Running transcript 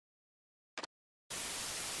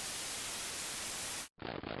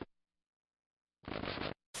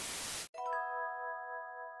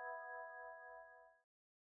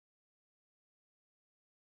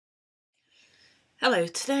Hello,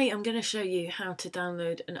 today I'm going to show you how to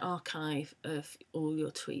download an archive of all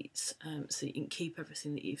your tweets so you can keep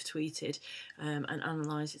everything that you've tweeted and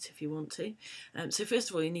analyse it if you want to. So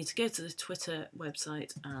first of all, you need to go to the Twitter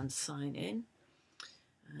website and sign in.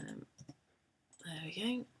 There we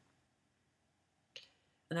go.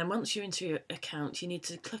 And then once you're into your account, you need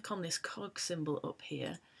to click on this cog symbol up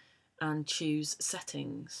here and choose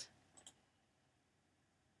Settings.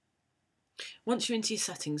 Once you're into your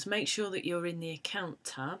settings, make sure that you're in the Account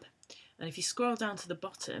tab, and if you scroll down to the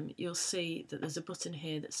bottom, you'll see that there's a button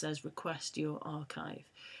here that says Request Your Archive.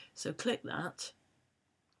 So click that,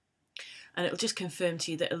 and it'll just confirm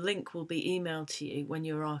to you that a link will be emailed to you when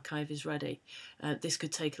your archive is ready. This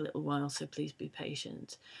could take a little while, so please be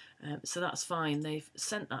patient. So that's fine, they've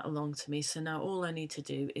sent that along to me, so now all I need to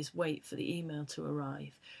do is wait for the email to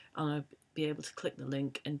arrive, and I'll be able to click the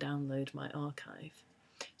link and download my archive.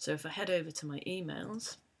 So if I head over to my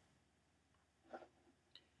emails,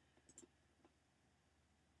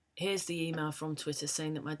 here's the email from Twitter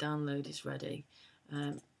saying that my download is ready.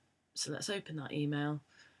 So let's open that email.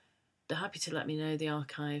 They're happy to let me know the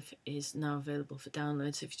archive is now available for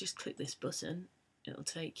download. So if you just click this button, it'll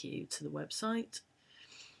take you to the website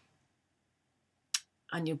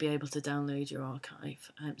and you'll be able to download your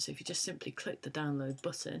archive. So if you just simply click the download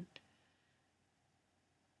button,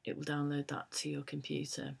 it will download that to your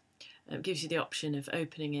computer. It gives you the option of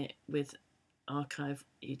opening it with archive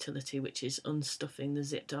utility, which is unstuffing the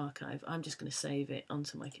zipped archive. I'm just going to save it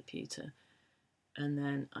onto my computer, and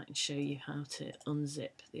then I can show you how to unzip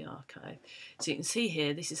the archive. So you can see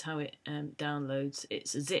here, this is how it downloads.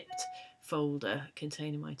 It's a zipped folder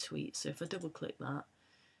containing my tweets. So if I double click that,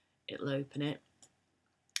 it'll open it.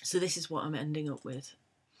 So this is what I'm ending up with.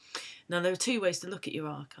 Now there are two ways to look at your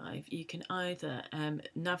archive. You can either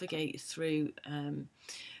navigate through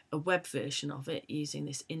a web version of it using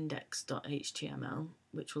this index.html,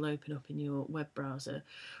 which will open up in your web browser,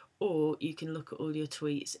 or you can look at all your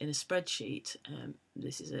tweets in a spreadsheet.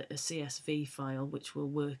 This is a CSV file which will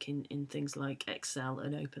work in things like Excel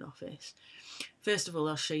and OpenOffice. First of all,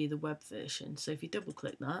 I'll show you the web version. So if you double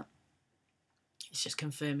click that, it's just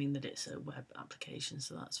confirming that it's a web application,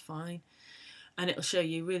 so that's fine. And it'll show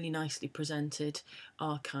you really nicely presented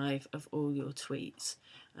archive of all your tweets.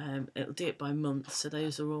 It'll do it by month, so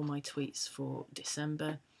those are all my tweets for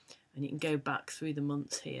December, and you can go back through the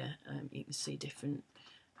months here. You can see different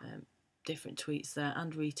tweets there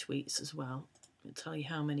and retweets as well. It'll tell you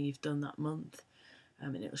how many you've done that month,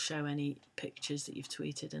 and it'll show any pictures that you've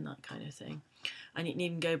tweeted and that kind of thing. And you can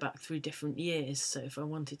even go back through different years, so if I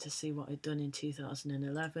wanted to see what I'd done in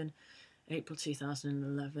 2011, April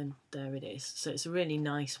 2011, there it is. So it's a really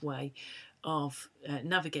nice way of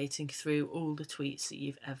navigating through all the tweets that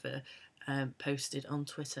you've ever posted on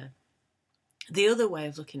Twitter. The other way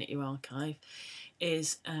of looking at your archive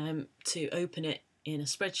is to open it in a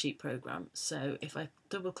spreadsheet program. So if I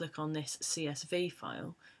double click on this CSV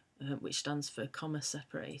file, which stands for comma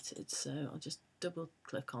separated, so I'll just double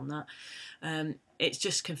click on that. It's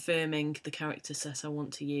just confirming the character set I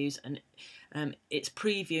want to use, and it's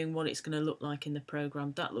previewing what it's going to look like in the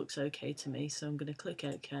program. That looks okay to me, so I'm going to click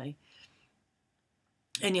OK,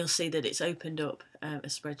 and you'll see that it's opened up a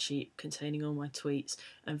spreadsheet containing all my tweets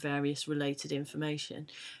and various related information.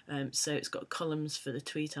 So it's got columns for the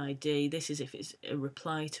tweet ID. This is if it's a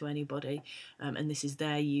reply to anybody, and this is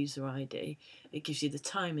their user ID. It gives you the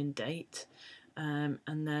time and date, and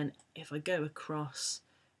then if I go across,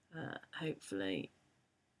 hopefully,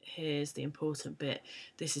 here's the important bit.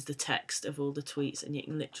 This is the text of all the tweets, and you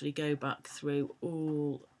can literally go back through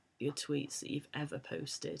all your tweets that you've ever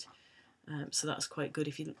posted. So that's quite good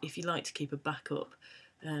if you like to keep a backup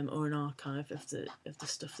or an archive of the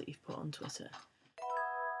stuff that you've put on Twitter.